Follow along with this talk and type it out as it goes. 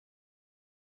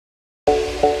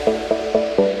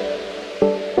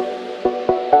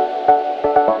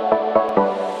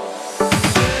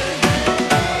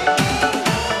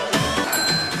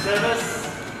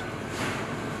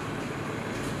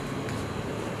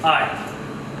Hi,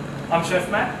 I'm Chef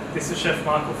Matt. This is Chef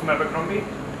Michael from Abercrombie.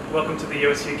 Welcome to the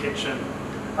USU kitchen.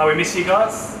 We miss you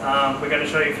guys. We're going to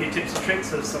show you a few tips and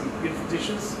tricks of some beautiful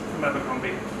dishes from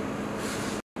Abercrombie.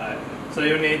 So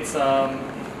you'll need some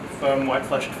firm white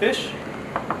fleshed fish,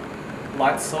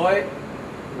 light soy,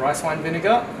 rice wine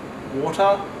vinegar,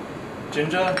 water,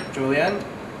 ginger, julienne,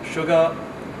 sugar,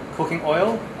 cooking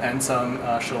oil, and some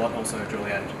shallot, also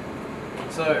julienne.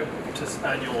 So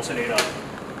you'll also need a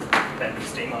bend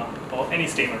steamer, or any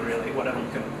steamer really, whatever you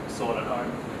can sort at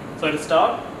home. So to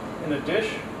start, in a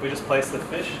dish, we just place the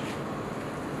fish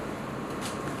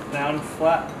down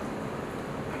flat.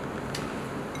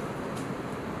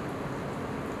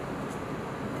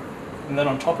 And then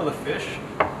on top of the fish,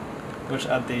 we'll just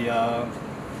add the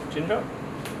ginger.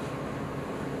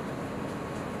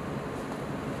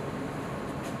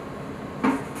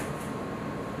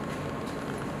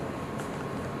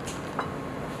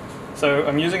 So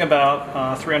I'm using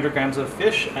about 300 grams of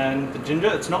fish, and the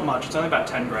ginger, it's not much, it's only about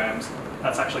 10 grams.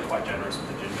 That's actually quite generous with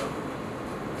the ginger.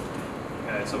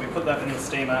 Okay, so we put that in the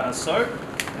steamer as so,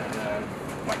 and then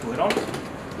whack the lid on.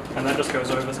 And that just goes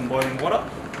over some boiling water.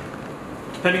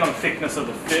 Depending on the thickness of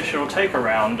the fish, it'll take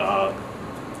around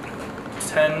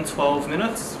 10-12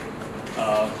 minutes,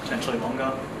 potentially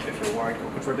longer if you're worried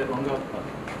cook it for a bit longer, but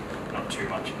not too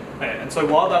much. Okay, and so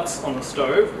while that's on the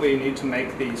stove, we need to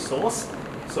make the sauce.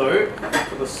 So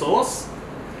for the sauce,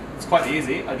 it's quite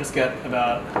easy. I just get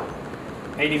about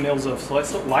 80 mils of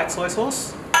light soy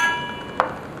sauce.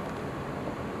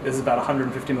 This is about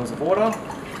 150 mils of water,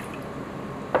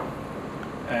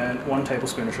 and 1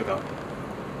 tablespoon of sugar.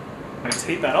 I just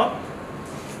heat that up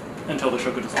until the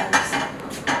sugar dissolves.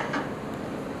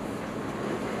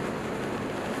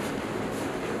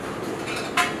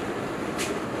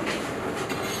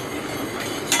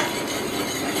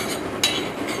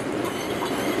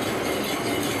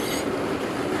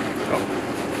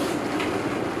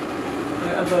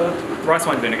 Add the rice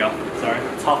wine vinegar. Sorry,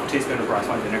 it's half a teaspoon of rice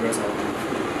wine vinegar as well.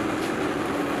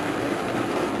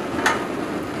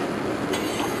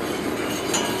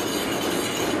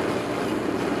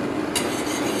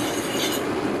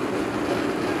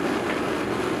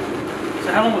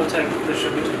 So how long will it take for the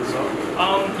sugar to dissolve?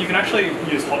 You can actually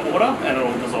use hot water and it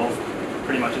will dissolve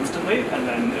pretty much instantly, and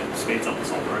then it speeds up this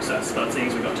whole process. But it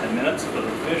seems we've got 10 minutes for the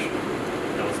fish.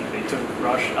 There wasn't need to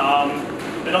rush.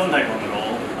 It doesn't take long at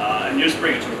all, and you just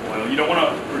bring it to a boil. You don't want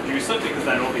to reduce it because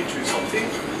then it'll be too salty.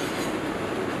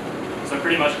 So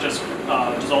pretty much just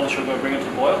dissolve the sugar, bring it to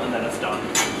a boil, and then it's done.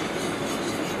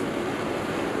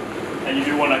 And you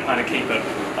do want to kind of keep it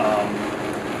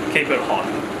hot.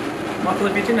 Michael,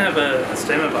 if you didn't have a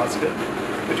steamer basket,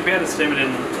 would you be able to steam it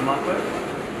in the microwave?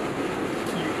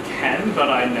 You can, but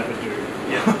I never do.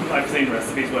 Yeah, I've seen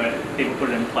recipes where people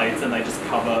put it in plates and they just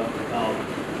cover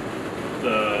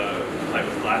the plate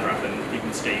with glad wrap, and you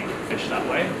can steam fish that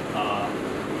way.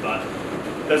 But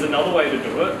there's another way to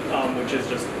do it, which is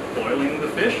just boiling the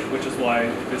fish, which is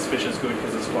why this fish is good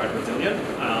because it's quite resilient,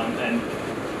 and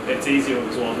it's easier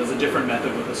as well. There's a different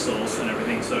method with the sauce and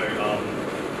everything, so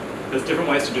there's different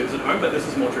ways to do this at home, but this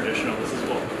is more traditional. This is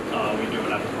what we do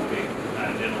at Abercrombie,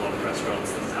 and in a lot of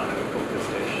restaurants, this is how they would cook this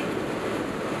dish.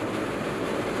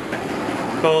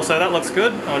 Cool, so that looks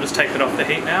good. I'll just take it off the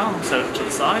heat now, set it to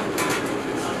the side.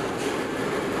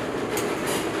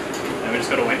 And we just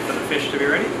got to wait for the fish to be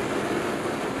ready.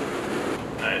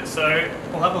 Okay, so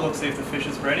we'll have a look, see if the fish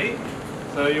is ready.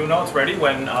 So you'll know it's ready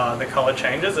when the colour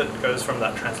changes. It goes from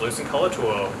that translucent colour to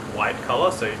a white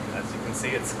colour, so as you can see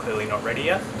it's clearly not ready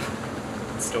yet.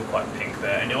 It's still quite pink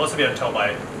there, and you'll also be able to tell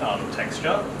by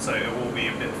texture, so it'll be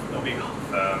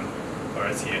firm,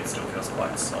 whereas here it still feels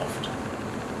quite soft.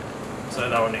 So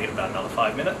that will need about another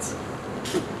 5 minutes.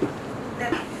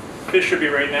 Fish should be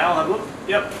ready now. Have a look.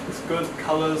 Yep, it's good.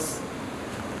 Colours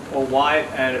all white,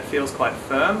 and it feels quite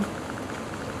firm.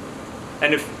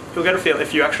 And you'll get a feel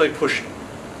if you actually push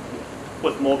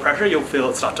with more pressure, you'll feel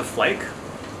it start to flake,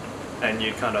 and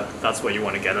that's where you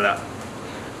want to get it at.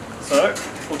 So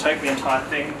we'll take the entire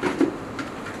thing.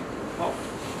 Oh.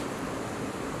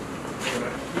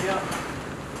 Here.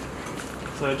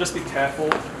 So just be careful.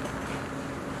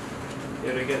 You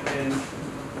got to get in,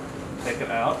 take it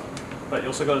out, but you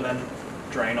also got to then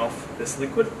drain off this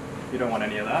liquid. You don't want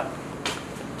any of that.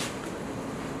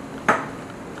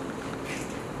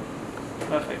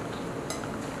 Perfect. A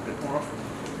bit more off.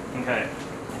 Okay.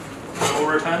 So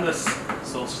we'll return this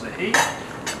sauce to the heat.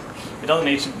 It doesn't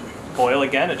need to boil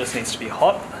again, it just needs to be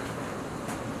hot.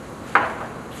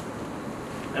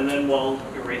 And then while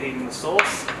you're reheating the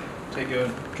sauce, take your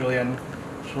julienne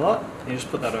shallot, and you just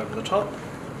put that over the top.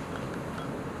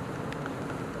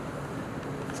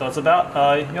 So it's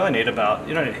about, you only need about,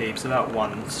 you don't need heaps, about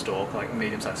one stalk, like a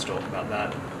medium-sized stalk, about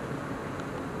that.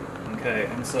 Okay,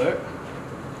 and so,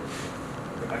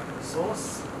 go back to the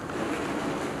sauce.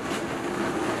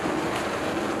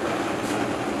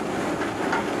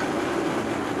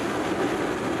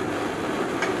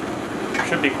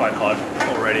 Should be quite hot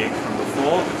already from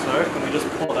before, so can we just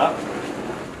pour that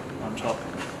on top?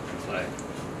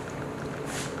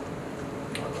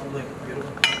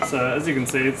 So as you can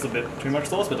see, it's a bit too much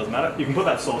sauce, but it doesn't matter. You can put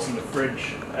that sauce in the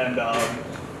fridge and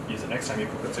use it next time you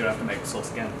cook it, so you don't have to make the sauce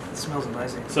again. It smells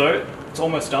amazing. So it's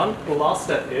almost done. The last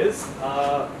step is,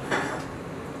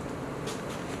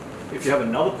 if you have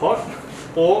another pot,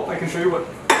 or I can show you what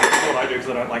I do because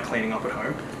I don't like cleaning up at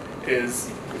home, is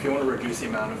if you want to reduce the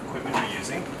amount of equipment you're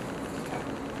using,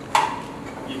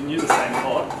 you can use the same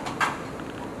pot.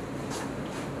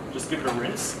 Just give it a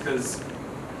rinse because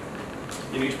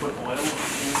you need to put oil in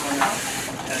this one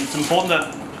now. And it's important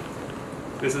that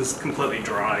this is completely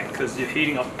dry because you're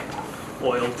heating up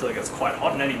oil until it gets quite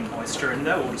hot, and any moisture in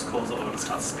there will just cause the oil to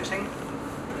start spitting.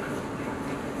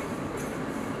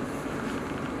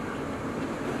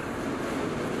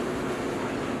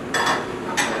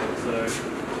 So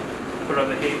put it on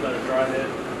the heat, let it dry there.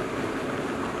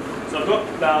 So I've got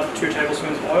about 2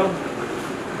 tablespoons of oil.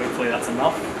 Hopefully that's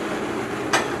enough.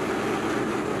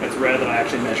 It's rare that I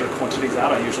actually measure quantities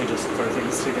out. I usually just throw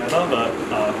things together, but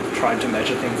I've tried to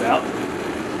measure things out.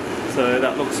 So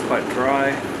that looks quite dry.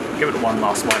 Give it one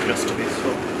last wipe just to be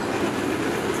sure.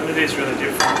 So it is really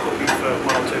different cooking for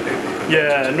 1 or 2 people.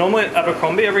 Yeah, normally at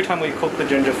Abercrombie, every time we cook the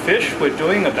ginger fish, we're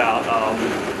doing about,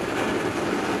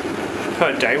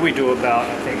 per day we do about,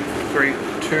 I think,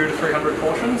 200 to 300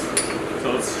 portions.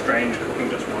 So it's strange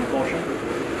cooking just one portion.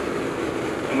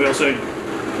 And we also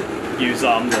use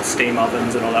the steam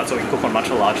ovens and all that, so we can cook on much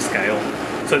a larger scale.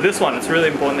 So this one, it's really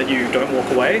important that you don't walk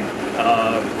away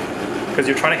because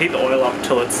you're trying to heat the oil up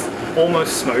till it's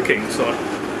almost smoking. So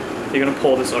you're going to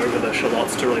pour this over the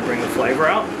shallots to really bring the flavour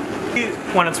out.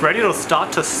 When it's ready, it'll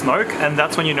start to smoke, and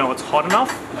that's when you know it's hot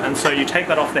enough. And so you take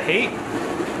that off the heat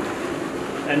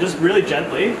and just really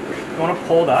gently, you want to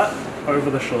pour that over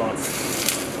the shallots.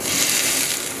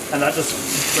 And that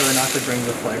just really nicely brings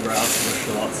the flavour out of the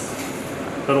shallots,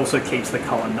 but also keeps the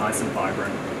colour nice and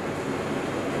vibrant.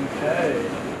 Okay,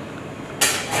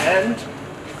 and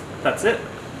that's it.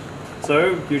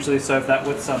 So usually serve that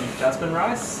with some jasmine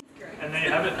rice, and there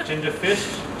you have it, ginger fish,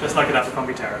 just like at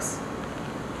Abercrombie Terrace.